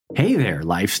Hey there,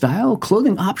 lifestyle,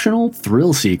 clothing optional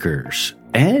thrill seekers.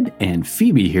 Ed and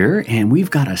Phoebe here, and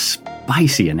we've got a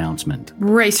spicy announcement.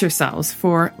 Brace yourselves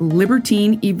for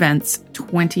Libertine Events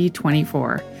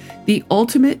 2024, the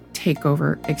ultimate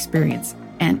takeover experience,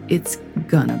 and it's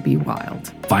gonna be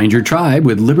wild. Find your tribe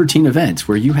with Libertine Events,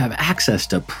 where you have access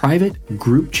to private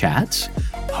group chats,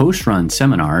 host-run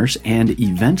seminars, and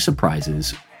event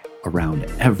surprises around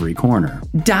every corner.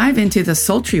 Dive into the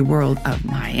sultry world of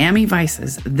Miami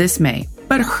Vices this May,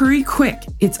 but hurry quick,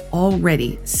 it's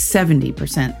already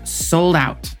 70% sold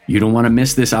out. You don't want to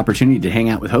miss this opportunity to hang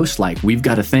out with hosts like We've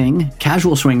Got a Thing,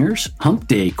 Casual Swingers, Hump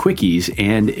Day Quickies,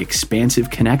 and Expansive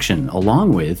Connection,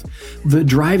 along with the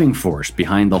driving force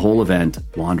behind the whole event,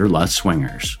 Wanderlust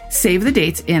Swingers. Save the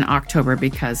dates in October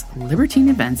because Libertine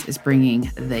Events is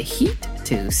bringing the heat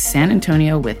to San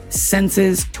Antonio with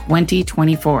Senses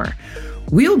 2024.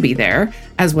 We'll be there,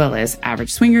 as well as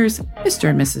Average Swingers, Mr.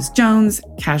 and Mrs. Jones,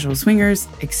 Casual Swingers,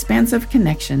 Expansive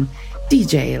Connection,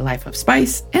 DJ Life of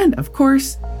Spice, and of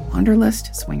course,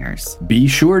 Wanderlust Swingers. Be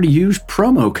sure to use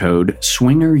promo code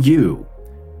SWINGERU,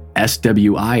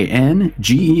 SWINGERU,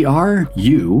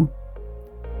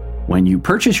 when you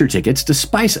purchase your tickets to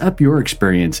spice up your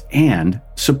experience and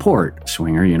support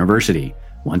Swinger University.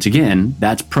 Once again,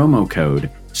 that's promo code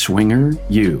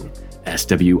SWINGERU,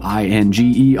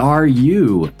 SWINGERU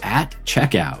at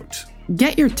checkout.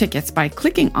 Get your tickets by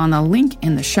clicking on the link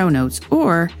in the show notes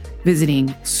or visiting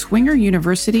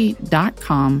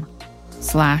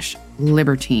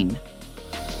swingeruniversity.com/libertine.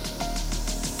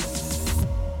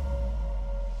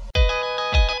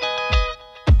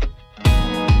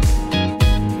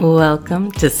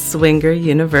 Welcome to Swinger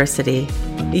University,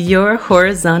 your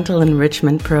horizontal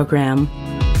enrichment program.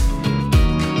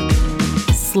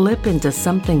 Slip into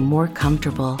something more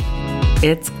comfortable.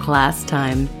 It's class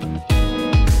time.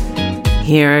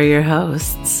 Here are your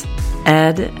hosts,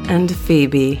 Ed and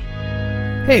Phoebe.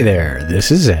 Hey there,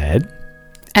 this is Ed.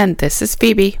 And this is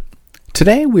Phoebe.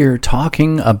 Today we're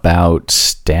talking about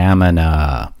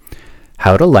stamina,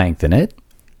 how to lengthen it,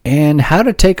 and how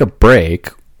to take a break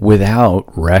without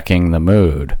wrecking the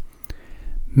mood.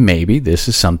 Maybe this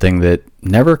is something that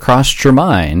never crossed your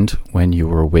mind when you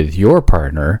were with your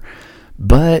partner,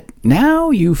 but now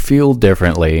you feel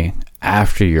differently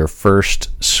after your first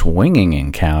swinging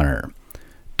encounter.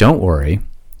 Don't worry,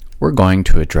 we're going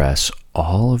to address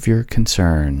all of your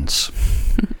concerns.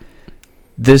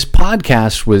 This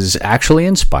podcast was actually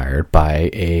inspired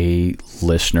by a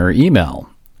listener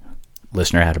email.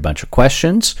 Listener had a bunch of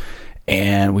questions,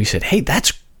 and we said, hey,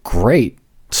 that's great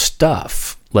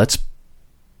stuff. Let's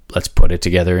put it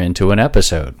together into an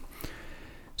episode.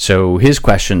 So his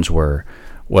questions were,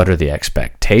 what are the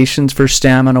expectations for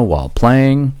stamina while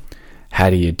playing? How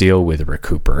do you deal with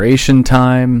recuperation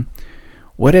time?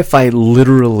 What if I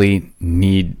literally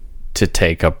need to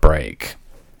take a break?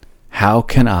 How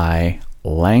can I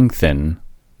lengthen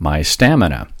my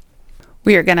stamina?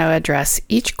 We are going to address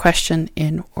each question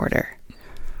in order.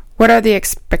 What are the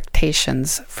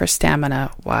expectations for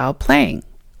stamina while playing?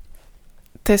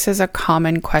 This is a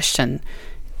common question,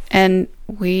 and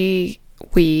we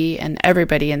and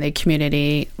everybody in the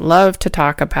community love to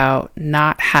talk about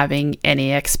not having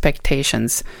any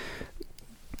expectations.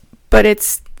 But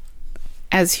it's,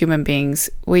 as human beings,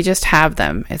 we just have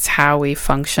them. It's how we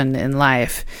function in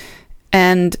life.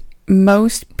 And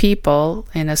most people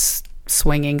in a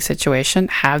swinging situation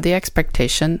have the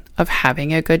expectation of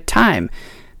having a good time.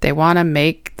 They want to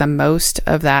make the most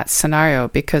of that scenario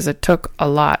because it took a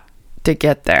lot to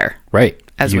get there. Right.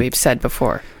 As we've said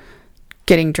before.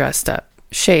 Getting dressed up,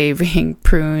 shaving,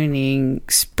 pruning,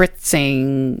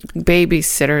 spritzing,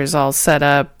 babysitters all set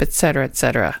up, etc.,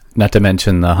 etc. Not to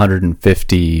mention the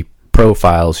 150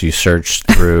 profiles you searched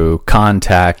through,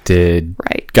 contacted,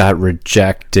 right, got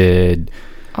rejected.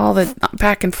 All the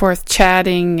back and forth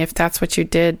chatting, if that's what you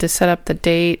did to set up the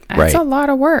date. It's right. A lot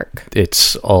of work.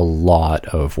 It's a lot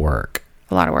of work.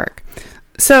 A lot of work.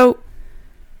 So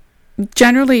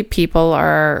generally people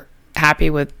are happy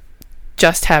with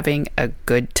just having a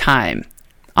good time.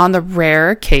 On the rare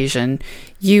occasion,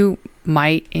 you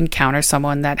might encounter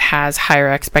someone that has higher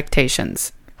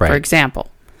expectations. Right. For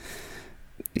example,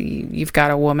 you've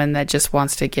got a woman that just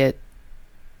wants to get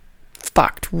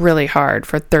fucked really hard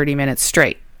for 30 minutes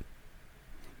straight.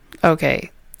 Okay,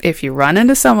 if you run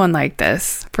into someone like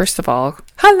this, first of all,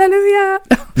 hallelujah.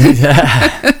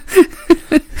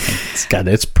 It's got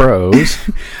its pros.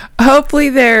 Hopefully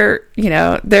there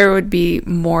would be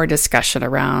more discussion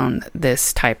around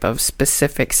this type of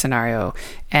specific scenario,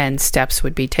 and steps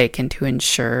would be taken to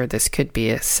ensure this could be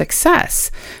a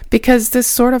success, because this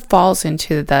sort of falls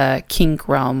into the kink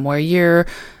realm where you're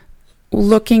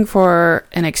looking for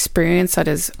an experience that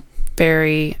is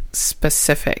very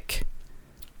specific.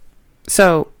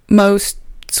 So most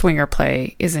swinger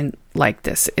play isn't like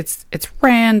this. It's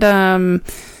random.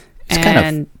 It's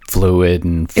kind of fluid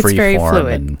and free it's very form.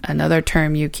 fluid. Another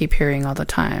term you keep hearing all the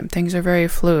time. Things are very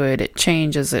fluid. It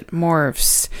changes. It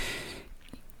morphs.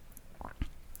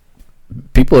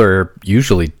 People are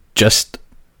usually just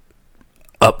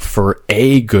up for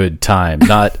a good time,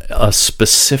 not a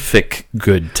specific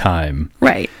good time.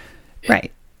 Right.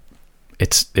 Right.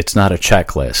 It's not a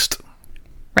checklist,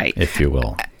 Right. if you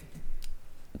will.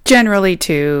 Generally,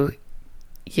 too,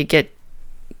 you get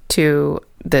to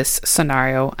this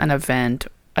scenario, an event,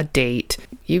 a date.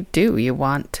 You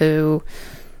want to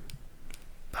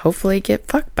hopefully get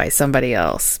fucked by somebody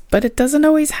else. But it doesn't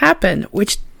always happen,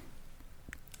 which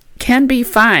can be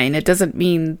fine. It doesn't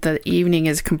mean the evening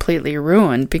is completely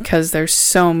ruined, because there's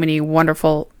so many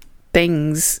wonderful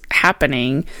things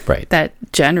happening Right. that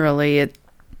generally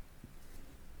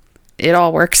it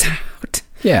all works out.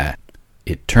 Yeah.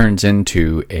 It turns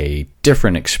into a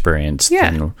different experience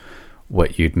than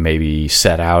what you'd maybe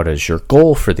set out as your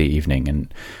goal for the evening.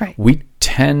 And Right. we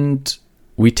tend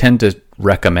to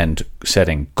recommend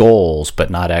setting goals but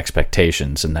not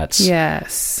expectations, and that's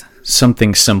Yes.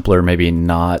 something simpler, maybe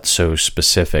not so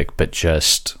specific, but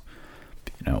just,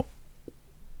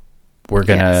 we're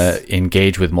going to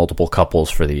engage with multiple couples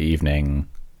for the evening,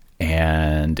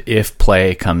 and if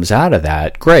play comes out of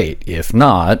that, great. If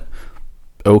not,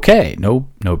 okay, no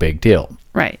big deal.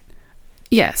 Right.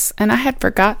 Yes, and I had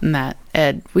forgotten that,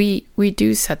 Ed. We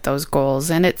do set those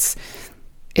goals, and it's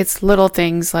little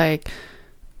things like,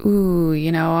 ooh,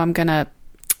 I'm gonna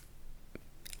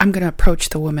approach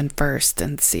the woman first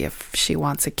and see if she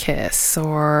wants a kiss,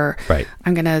 or Right.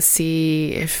 I'm gonna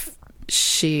see if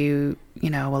she,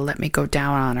 will let me go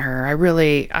down on her. I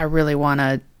really want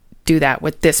to do that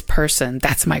with this person.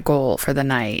 That's my goal for the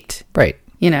night. Right.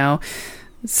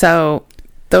 So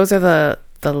those are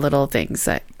the little things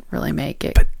that really make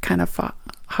it kind of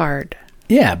hard.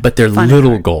 Yeah, but they're Fun and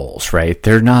little hard. goals, right?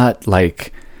 They're not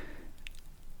like,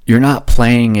 you're not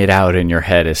playing it out in your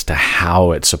head as to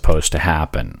how it's supposed to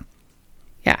happen.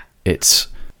 Yeah. It's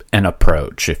an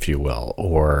approach, if you will,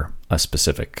 or a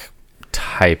specific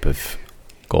type of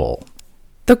goal.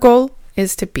 The goal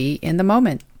is to be in the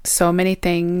moment. So many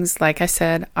things, like I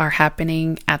said, are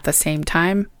happening at the same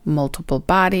time. Multiple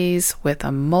bodies with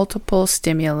a multiple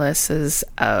stimuluses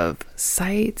of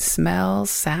sight, smell,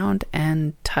 sound,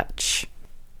 and touch.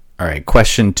 All right,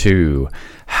 question 2.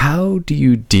 How do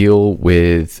you deal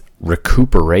with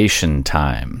recuperation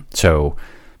time? So,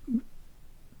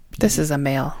 This is a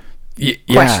male yeah,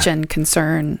 question,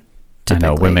 concern. I know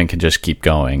typically. women can just keep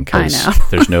going I because know.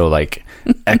 there's no like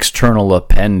external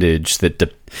appendage that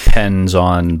depends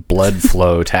on blood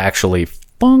flow to actually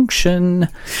function.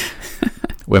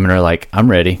 Women are like, I'm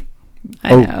ready.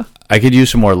 I know. I could use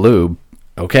some more lube.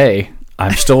 Okay,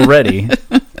 I'm still ready.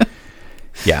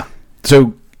 Yeah.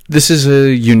 So this is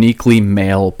a uniquely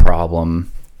male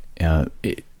problem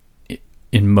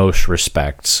in most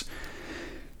respects.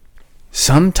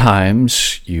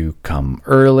 Sometimes you come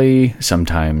early,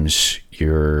 sometimes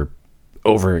you're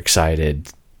overexcited.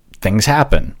 Things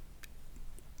happen.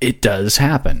 It does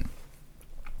happen.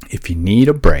 If you need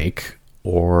a break,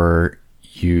 or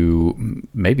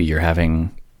maybe you're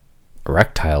having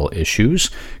erectile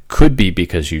issues, could be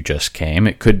because you just came.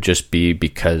 It could just be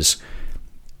because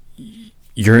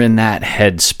you're in that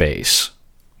headspace.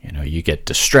 You get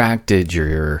distracted,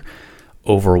 you're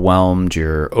overwhelmed,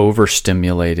 you're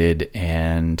overstimulated,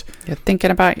 and You're thinking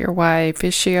about your wife.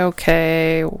 Is she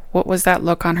okay? What was that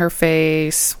look on her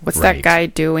face? What's Right. that guy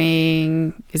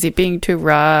doing? Is he being too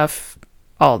rough?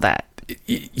 All that.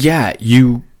 yeah,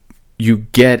 you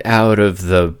get out of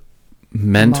the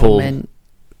mental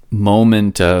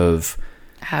moment of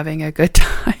Having a good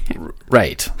time.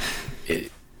 right.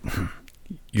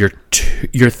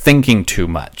 You're thinking too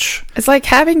much. It's like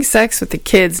having sex with the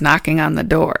kids knocking on the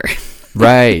door.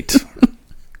 Right.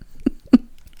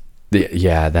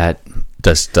 Yeah, that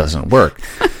doesn't work.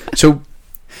 So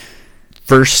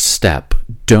first step,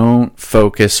 don't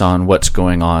focus on what's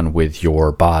going on with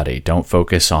your body. Don't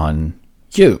focus on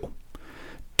you.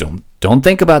 Don't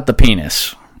think about the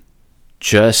penis.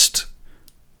 Just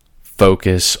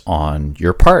focus on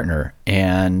your partner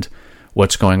and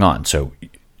what's going on. So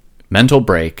mental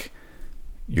break,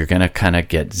 you're going to kind of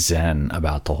get zen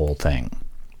about the whole thing.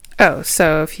 Oh,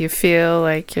 so if you feel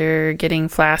like you're getting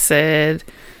flaccid,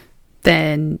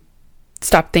 then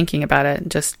stop thinking about it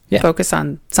and just focus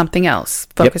on something else.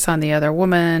 Focus on the other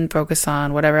woman, focus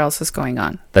on whatever else is going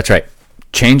on. That's right.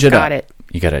 change it up. Got it.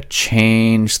 You got to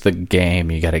change the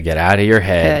game. You got to get out of your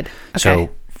head. Okay. So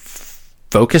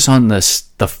focus on the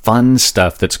fun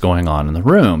stuff that's going on in the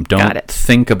room. Don't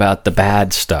think about the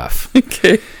bad stuff.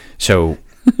 Okay. So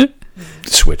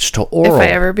switch to oral. If I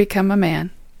ever become a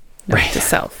man, note Right. to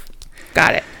self.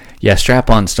 Got it. Yeah,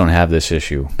 strap-ons don't have this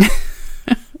issue.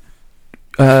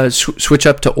 Switch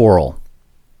up to oral.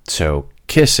 So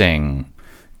kissing,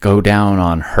 go down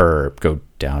on her, go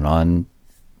down on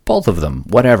both of them,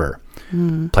 whatever.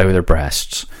 Play with her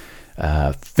breasts.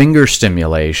 Finger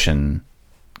stimulation,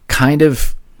 kind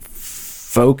of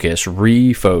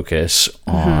refocus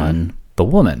on the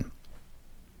woman.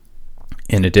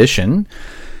 In addition,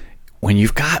 when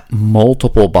you've got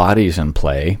multiple bodies in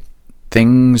play,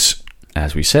 things,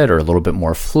 as we said, are a little bit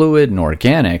more fluid and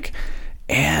organic,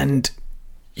 and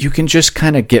you can just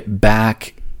kind of get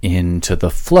back into the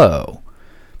flow.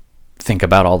 Think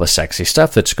about all the sexy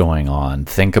stuff that's going on.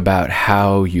 Think about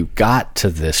how you got to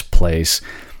this place.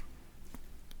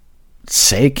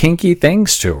 Say kinky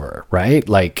things to her, right?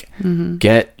 Like,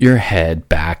 get your head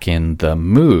back in the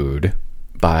mood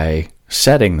by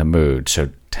setting the mood. So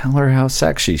tell her how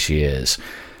sexy she is.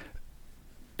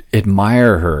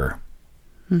 Admire her.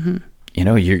 You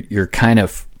know, you're kind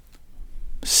of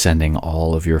sending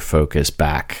all of your focus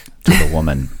back to the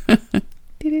woman.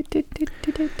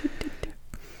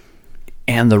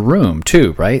 And the room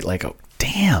too, right? Like, oh,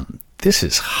 damn, this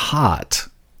is hot.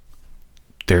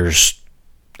 There's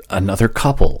another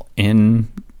couple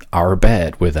in our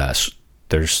bed with us.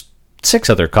 There's 6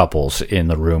 other couples in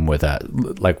the room with us,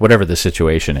 like whatever the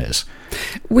situation is.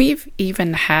 We've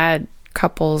even had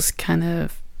couples kind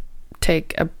of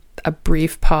take a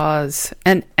brief pause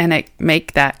and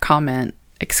make that comment,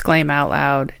 exclaim out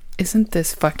loud, "Isn't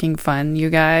this fucking fun, you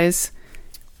guys?"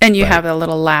 And you have a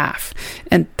little laugh.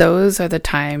 And those are the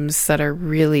times that are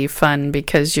really fun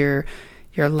because you're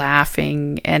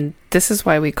laughing. And this is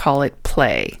why we call it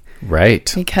play.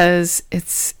 Right. Because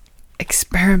it's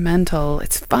experimental,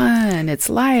 it's fun, it's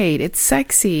light, it's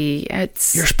sexy.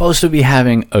 You're supposed to be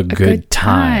having a good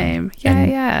time.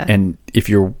 Yeah. And if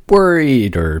you're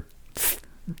worried or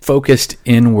focused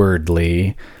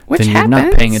inwardly, Which then you're happens,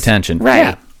 not paying attention. Right.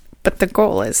 Yeah. But the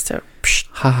goal is to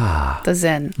the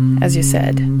zen, as you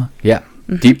said. Yeah.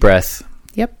 Deep breath.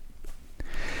 Yep.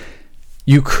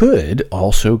 You could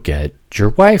also get your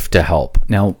wife to help.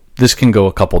 Now, this can go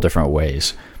a couple different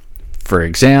ways. For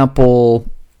example,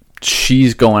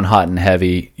 she's going hot and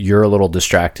heavy. You're a little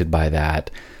distracted by that.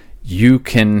 You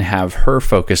can have her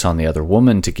focus on the other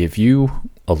woman to give you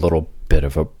a little bit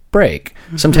of a break.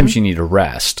 Sometimes you need a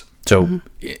rest. So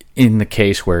in the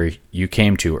case where you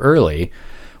came too early,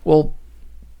 well,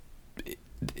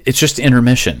 it's just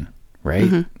intermission,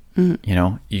 right? You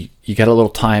know, you get a little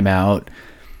time out,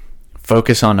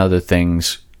 focus on other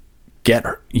things,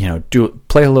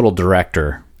 play a little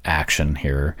director action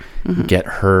here, get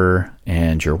her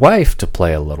and your wife to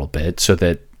play a little bit so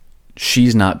that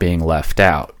she's not being left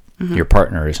out. Your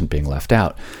partner isn't being left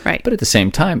out. Right. But at the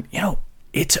same time,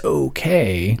 it's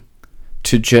okay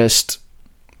to just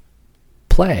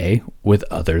play with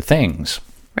other things.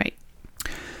 Right.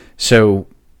 So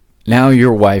now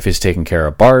your wife is taking care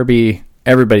of Barbie.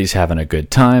 Everybody's having a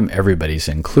good time. Everybody's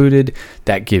included.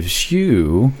 That gives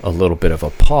you a little bit of a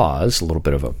pause, a little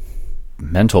bit of a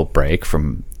mental break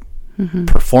from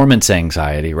performance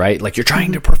anxiety, right? Like you're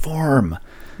trying to perform.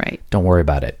 Right. Don't worry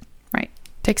about it. Right.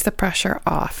 Takes the pressure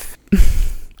off.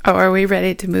 Oh, are we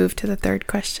ready to move to the third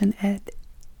question, Ed?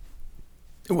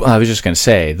 Well, I was just going to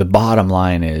say, the bottom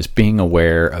line is being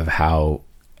aware of how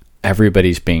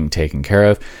everybody's being taken care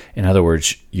of. In other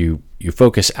words, you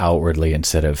focus outwardly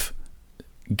instead of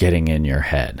getting in your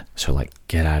head. So like,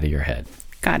 get out of your head.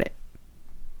 Got it.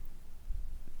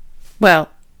 Well,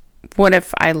 what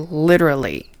if I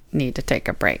literally need to take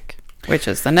a break? Which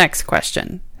is the next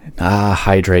question.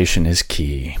 Hydration is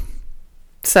key.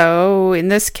 So in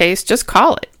this case, just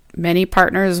call it. Many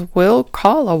partners will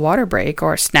call a water break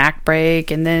or a snack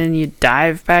break, and then you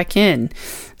dive back in.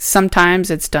 Sometimes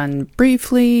it's done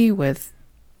briefly with,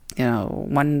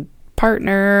 one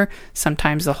partner.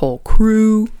 Sometimes the whole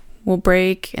crew will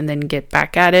break and then get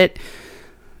back at it.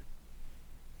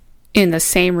 In the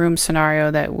same room scenario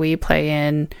that we play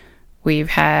in, we've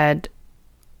had,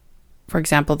 for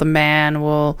example, the man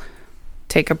will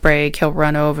take a break, he'll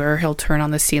run over, he'll turn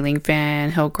on the ceiling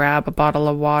fan, he'll grab a bottle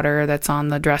of water that's on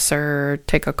the dresser,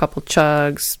 take a couple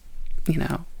chugs,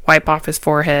 wipe off his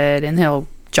forehead, and he'll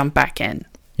jump back in.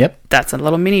 Yep. That's a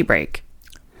little mini break.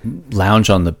 Lounge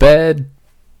on the bed,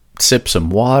 sip some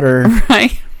water.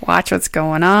 Right? Watch what's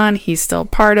going on. He's still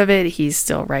part of it. He's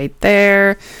still right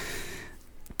there.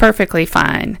 Perfectly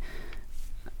fine.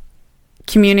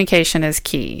 communication is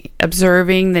key.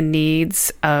 Observing the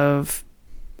needs of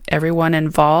everyone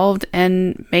involved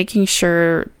and making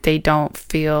sure they don't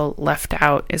feel left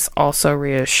out is also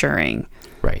reassuring.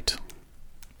 Right.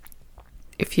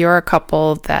 If you're a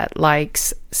couple that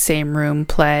likes same room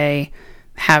play,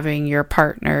 having your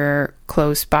partner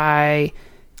close by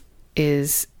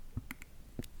is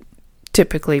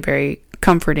typically very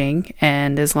comforting.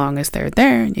 And as long as they're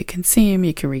there and you can see them,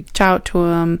 you can reach out to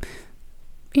them,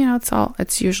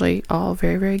 it's usually all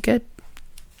very, very good.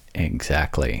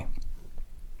 Exactly.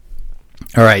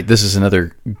 All right, this is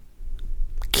another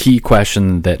key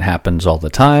question that happens all the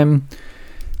time.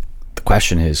 The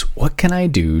question is, what can I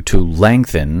do to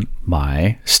lengthen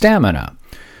my stamina?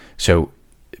 So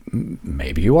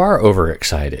maybe you are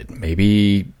overexcited.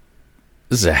 Maybe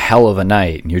this is a hell of a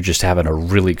night and you're just having a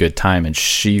really good time, and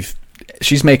she's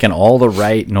making all the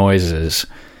right noises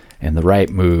and the right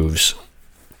moves,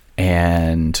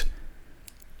 and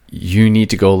you need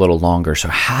to go a little longer. So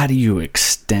how do you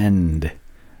extend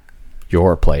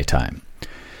your playtime?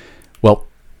 Well,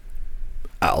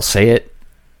 I'll say it.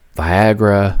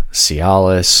 Viagra,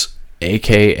 Cialis,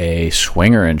 aka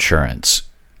Swinger Insurance.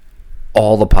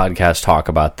 All the podcasts talk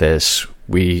about this.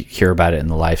 We hear about it in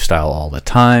the lifestyle all the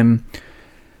time.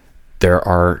 There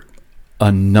are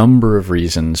a number of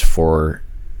reasons for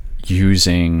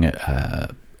using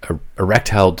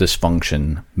erectile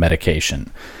dysfunction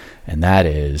medication. And that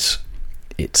is,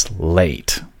 it's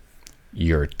late.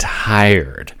 You're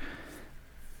tired.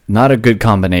 Not a good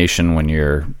combination when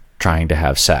you're trying to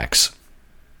have sex.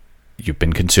 You've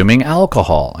been consuming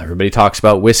alcohol. Everybody talks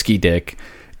about whiskey dick.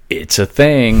 It's a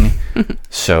thing.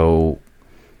 So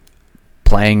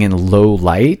playing in low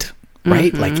light,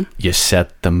 right? Like you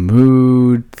set the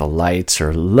mood, the lights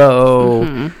are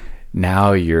low.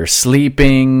 Now you're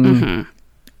sleeping.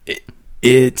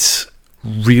 It's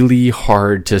really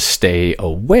hard to stay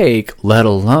awake, let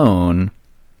alone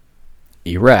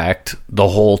erect the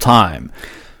whole time.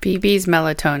 BB's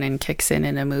melatonin kicks in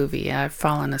a movie. I've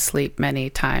fallen asleep many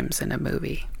times in a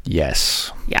movie.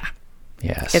 Yes. Yeah.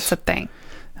 Yes. It's a thing.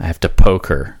 I have to poke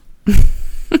her.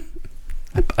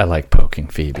 I like poking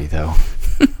Phoebe, though.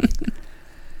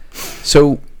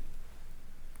 So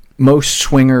most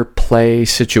swinger play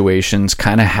situations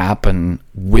kind of happen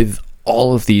with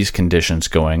all of these conditions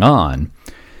going on.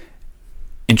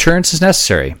 Insurance is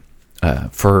necessary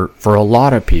for a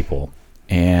lot of people.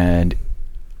 And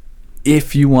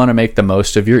if you want to make the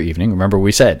most of your evening, remember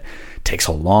we said it takes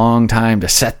a long time to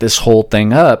set this whole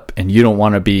thing up, and you don't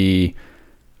want to be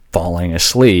falling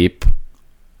asleep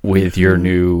with your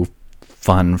new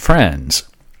fun friends.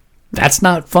 That's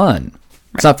not fun.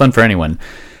 It's not fun for anyone.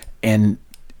 And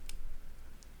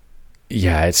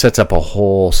yeah, it sets up a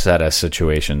whole set of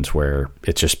situations where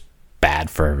it's just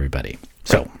bad for everybody.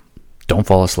 So don't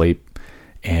fall asleep.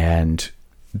 And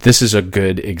this is a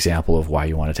good example of why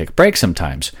you want to take a break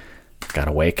sometimes. Got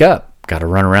to wake up. Got to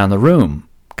run around the room.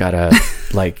 Got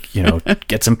to,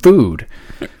 get some food.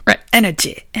 Right.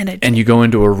 Energy. And you go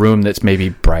into a room that's maybe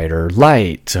brighter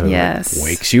light. So Yes. it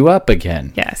wakes you up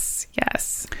again. Yes.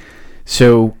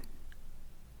 So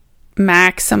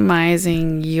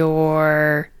maximizing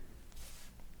your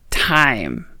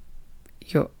time.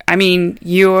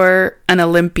 You're an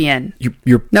Olympian.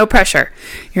 You're No pressure.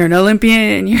 You're an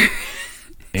Olympian.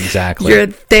 exactly. You're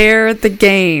there at the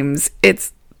games.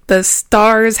 The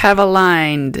stars have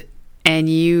aligned, and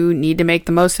you need to make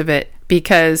the most of it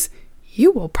because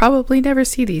you will probably never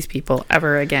see these people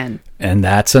ever again. And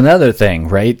that's another thing,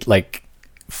 right? Like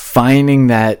finding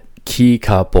that key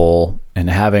couple and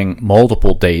having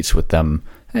multiple dates with them.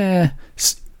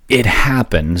 It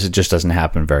happens. It just doesn't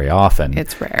happen very often.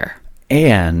 It's rare.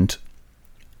 And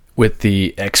with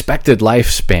the expected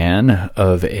lifespan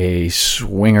of a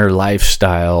swinger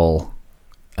lifestyle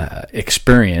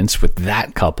experience with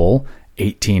that couple,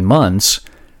 18 months,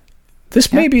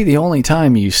 this may be the only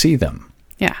time you see them.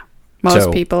 Yeah.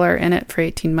 Most people are in it for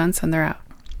 18 months and they're out.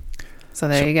 So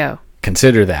there you go.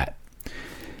 Consider that.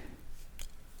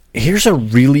 Here's a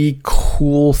really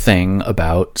cool thing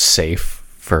about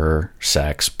safer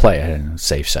sex play. I don't know,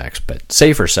 safe sex, but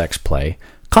safer sex play.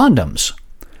 Condoms.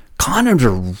 Condoms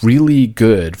are really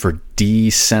good for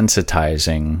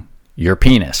desensitizing your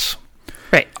penis.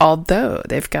 Right. Although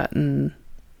they've gotten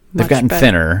better.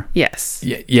 Thinner. Yes.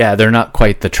 Yeah, they're not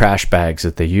quite the trash bags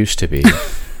that they used to be.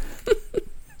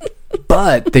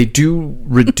 But they do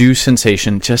reduce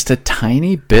sensation just a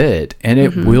tiny bit, and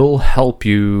it will help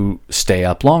you stay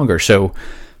up longer. So,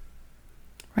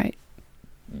 right.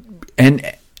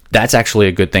 And that's actually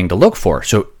a good thing to look for.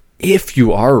 So if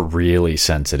you are really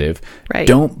sensitive, right,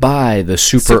 don't buy the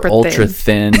super ultra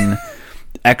thin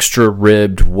extra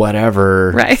ribbed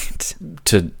whatever Right.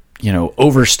 to,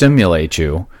 overstimulate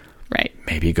you. Right.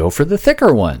 Maybe go for the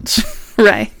thicker ones.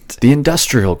 Right. The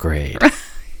industrial grade.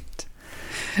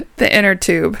 The inner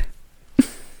tube.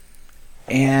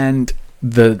 And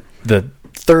the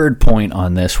third point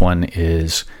on this one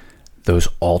is those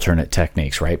alternate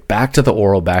techniques, right? Back to the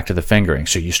oral, back to the fingering.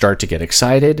 So you start to get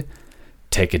excited,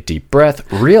 take a deep breath,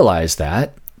 realize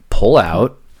that, pull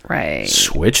out, Right.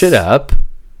 switch it up.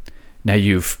 Now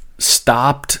you've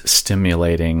stopped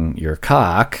stimulating your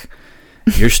cock.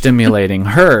 You're stimulating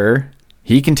her.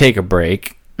 He can take a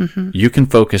break. You can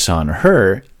focus on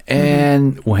her.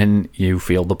 And when you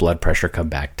feel the blood pressure come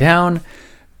back down,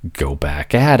 go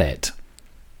back at it.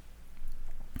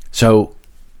 So,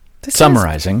 This is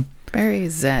summarizing. very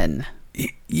zen.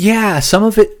 Yeah, some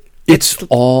of it's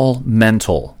all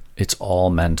mental. It's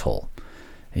all mental.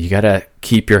 You got to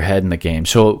keep your head in the game.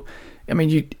 So, I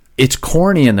mean, it's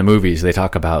corny in the movies. They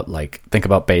talk about, think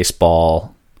about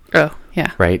baseball, Oh,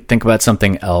 yeah. right? Think about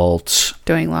something else.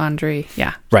 Doing laundry.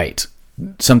 Yeah. Right.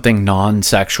 Something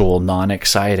non-sexual,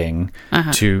 non-exciting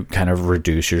to kind of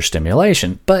reduce your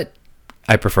stimulation. But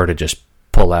I prefer to just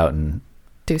pull out and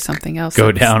Do something else.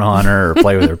 go down on her or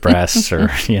play with her breasts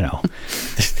or,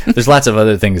 there's lots of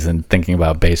other things than thinking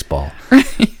about baseball.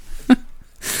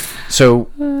 So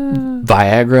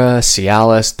Viagra,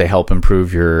 Cialis, they help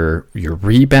improve your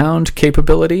rebound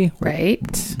capability.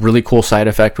 Right. Really cool side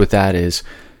effect with that is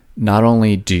not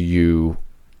only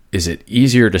is it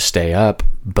easier to stay up,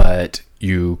 but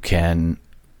you can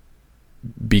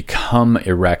become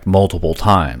erect multiple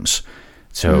times.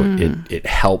 So it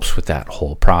helps with that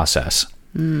whole process.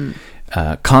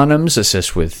 Condoms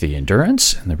assist with the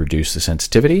endurance and they reduce the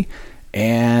sensitivity.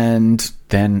 And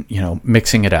then,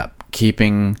 mixing it up,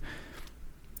 keeping,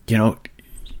 you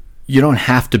don't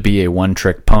have to be a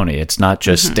one-trick pony. It's not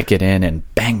just stick it in and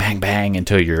bang, bang, bang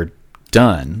until you're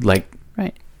done. Right.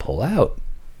 Pull out.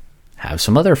 Have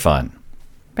some other fun.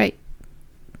 Right.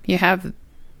 You have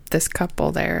this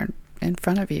couple there in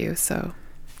front of you, so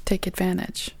take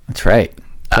advantage. That's right.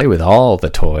 Play with all the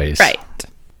toys. Right.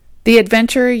 The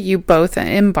adventure you both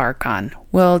embark on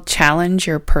will challenge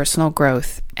your personal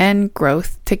growth and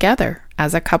growth together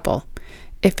as a couple.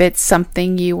 If it's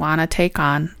something you want to take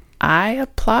on, I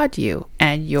applaud you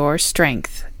and your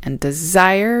strength and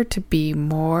desire to be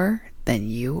more than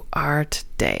you are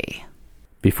today.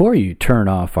 Before you turn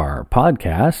off our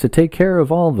podcast to take care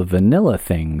of all the vanilla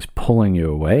things pulling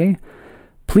you away,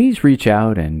 please reach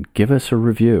out and give us a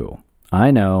review. I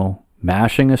know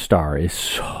mashing a star is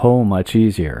so much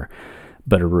easier,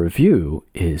 but a review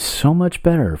is so much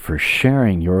better for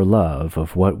sharing your love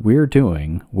of what we're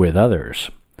doing with others.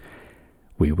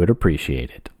 We would appreciate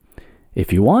it.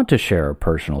 If you want to share a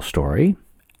personal story,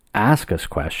 ask us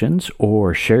questions,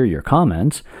 or share your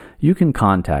comments, you can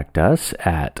contact us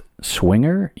at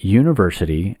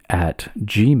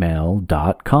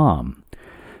swingeruniversity@gmail.com.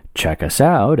 Check us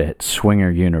out at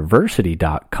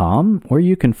swingeruniversity.com, where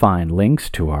you can find links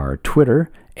to our Twitter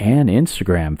and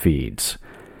Instagram feeds.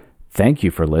 Thank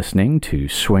you for listening to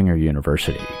Swinger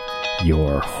University,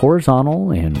 your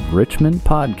horizontal enrichment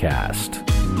podcast.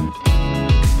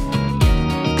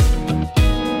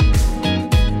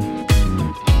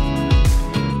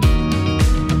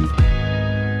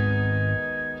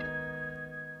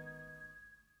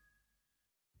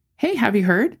 Hey, have you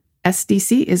heard?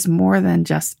 SDC is more than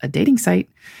just a dating site.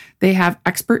 They have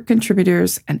expert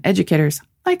contributors and educators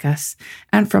like us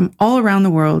and from all around the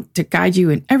world to guide you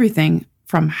in everything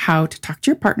from how to talk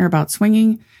to your partner about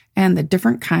swinging and the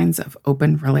different kinds of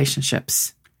open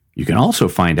relationships. You can also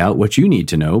find out what you need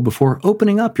to know before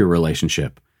opening up your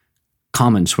relationship,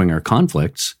 common swinger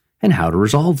conflicts, and how to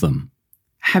resolve them.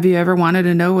 Have you ever wanted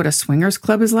to know what a swingers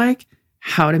club is like?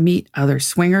 How to meet other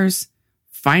swingers?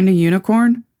 Find a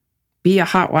unicorn? Be a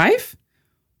hot wife?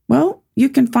 Well, you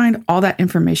can find all that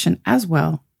information as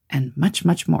well and much,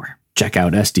 much more. Check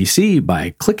out SDC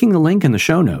by clicking the link in the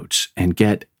show notes and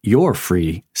get your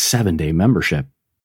free 7-day membership.